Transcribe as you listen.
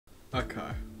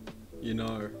Okay, you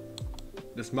know,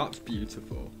 this map's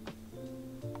beautiful.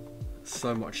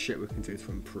 So much shit we can do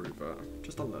to improve it.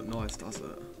 Just don't look nice, does it?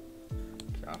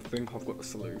 Okay, I think I've got the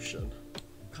solution.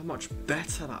 Look how much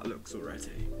better that looks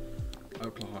already.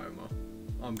 Oklahoma,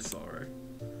 I'm sorry,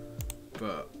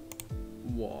 but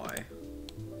why?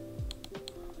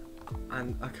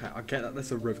 And okay, I get that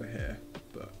there's a river here,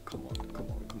 but come on.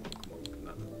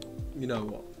 No, you know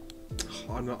what?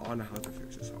 I know how to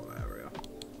fix this whole area.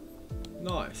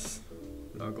 Nice.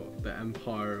 I've got the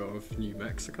Empire of New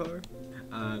Mexico,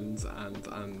 and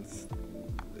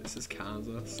this is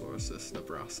Kansas, or is this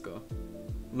Nebraska?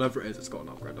 Whatever it is, it's got an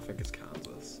upgrade. I think it's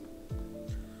Kansas.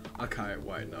 Okay,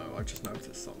 wait, no, I just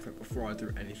noticed something before I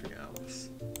do anything else.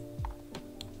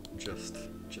 Just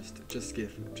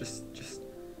give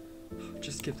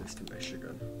this to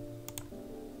Michigan.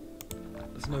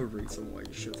 There's no reason why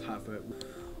you should have it.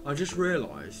 I just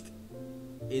realised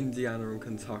Indiana and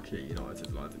Kentucky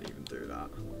United, I didn't even do that.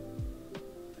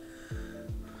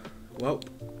 Well,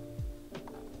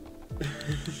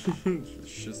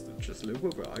 just live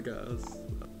with it, I guess.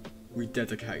 We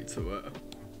dedicate to it.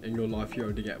 In your life, you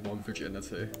only get one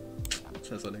virginity.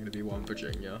 Says only going to be one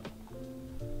Virginia.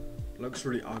 Looks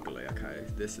really ugly. Okay,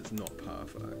 this is not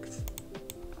perfect.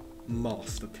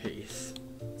 Masterpiece.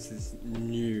 This is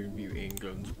New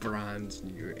England, brand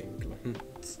New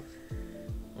England.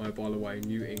 Oh, by the way,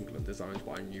 New England is owned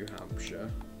by New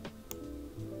Hampshire.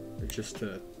 Just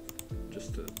to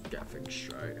get things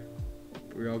straight.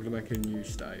 We are gonna make a new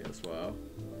state as well.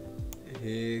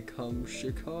 Here comes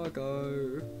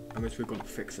Chicago. I mean, we've got to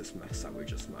fix this mess that we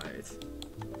just made.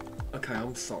 Okay,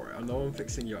 I'm sorry. I know I'm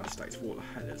fixing US states. What the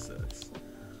hell is this?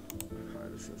 Okay,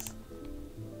 this is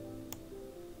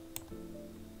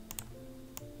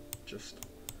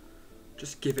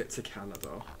just give it to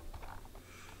Canada.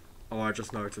 Oh, I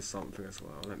just noticed something as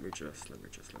well. Let me just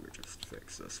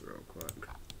fix this real quick.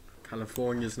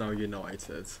 California's now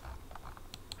united.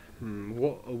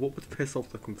 What would piss off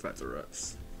the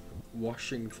Confederates?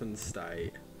 Washington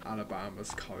State,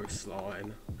 Alabama's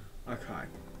coastline. Okay,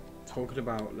 talking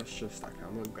about, okay,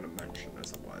 I'm not going to mention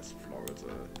this, otherwise Florida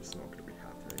is not going to be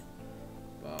happy.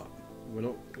 But we're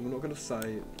not going to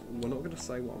say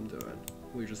what I'm doing.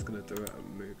 We're just going to do it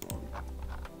and move on.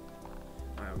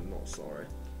 I am not sorry.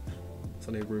 There's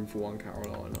only room for one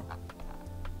Carolina.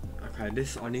 Okay,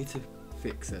 I need to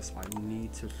fix this.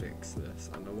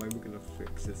 And the way we're going to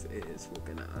fix this is we're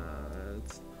going to add...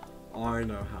 I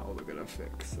know how we're going to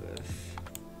fix this.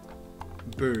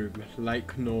 Boom.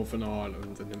 Lake Northern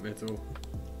Ireland in the middle.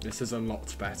 This is a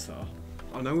lot better.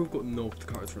 I know we've got North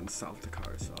Dakota and South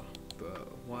Dakota,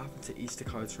 but what happened to East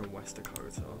Dakota and West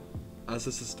Dakota? As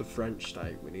this is the French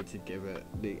state, we need to give it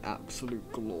the absolute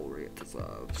glory it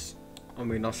deserves. I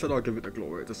mean, I said I'd give it the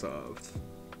glory it deserved.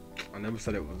 I never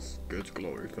said it was good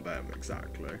glory for them,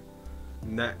 exactly.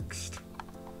 Next,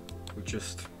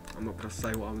 I'm not going to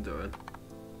say what I'm doing,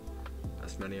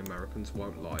 as many Americans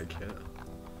won't like it,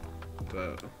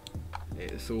 but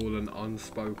it's all an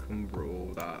unspoken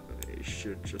rule that it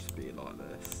should just be like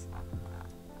this.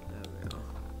 There we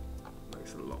are.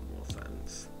 Makes a lot more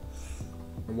sense.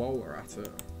 And while we're at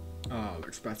it,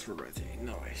 looks better already.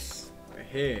 Nice. We're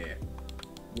here.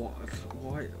 What?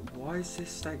 Why is this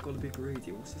state got to be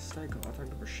greedy? What's this state got? I don't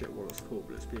give a shit what it's called,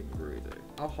 but it's being greedy.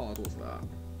 How hard was that?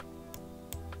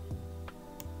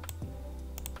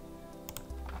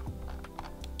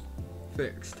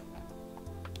 Fixed.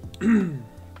 And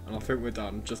I think we're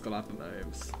done. Just gotta add the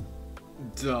names.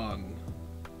 Done.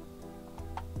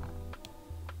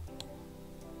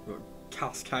 We've got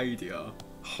Cascadia,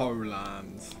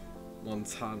 Holand,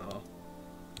 Montana,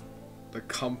 the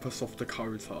Compass of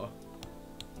Dakota,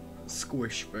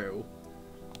 Squishville,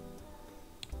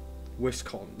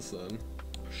 Wisconsin,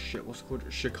 shit, what's it called?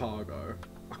 Chicago.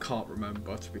 I can't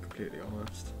remember, to be completely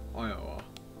honest. Iowa,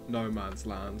 No Man's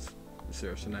Land.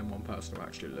 Seriously, name one person who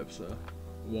actually lives there.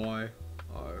 Y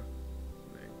O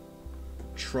me.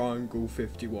 Triangle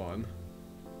 51,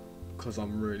 because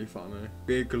I'm really funny.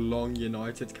 Big Long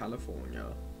United California.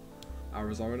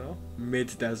 Arizona.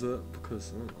 Mid Desert,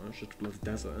 because I don't know, it's just bloody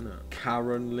desert, innit?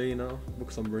 Carolina,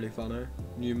 because I'm really funny.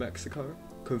 New Mexico.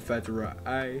 Confederate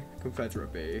A,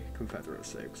 Confederate B, Confederate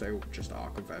C, because they all just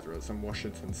are Confederates, and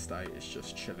Washington State is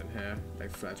just chilling here. They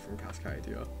fled from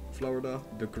Cascadia. Florida,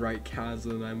 the Great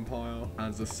Kazan Empire,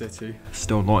 Kansas City,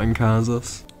 still not in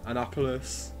Kansas.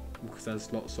 Annapolis, because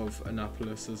there's lots of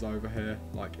Annapolises over here,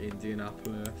 like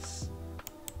Indianapolis,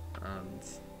 and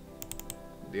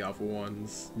the other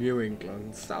ones. New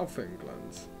England, South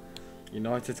England,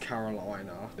 United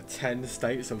Carolina, the 10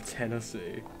 states of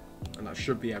Tennessee. And that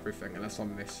should be everything, unless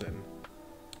I'm missing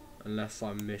Unless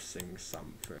I'm missing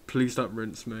something. Please don't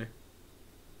rinse me.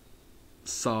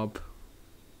 Sub.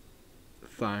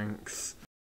 Thanks.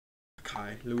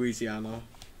 Okay, Louisiana.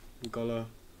 We gotta,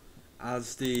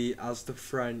 as the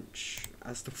French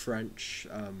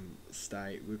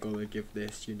state, we gotta give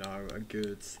this, you know, a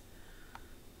good.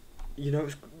 You know,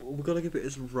 we gotta give it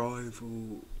its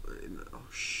rival. Oh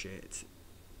shit.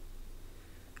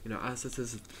 You know, as this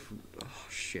is. Oh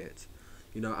shit.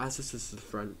 You know, as this is the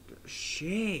French.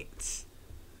 Shit.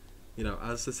 You know,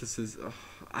 as this is.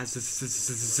 As this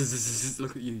is.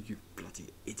 Look at you, you bloody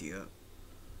idiot.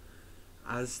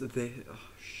 As the. Oh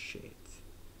shit.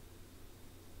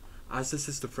 As this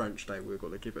is the French Day, we're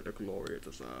gonna give it the glory it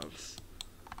deserves.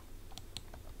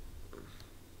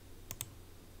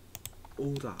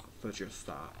 All that for just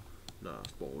that. No,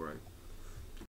 that's boring.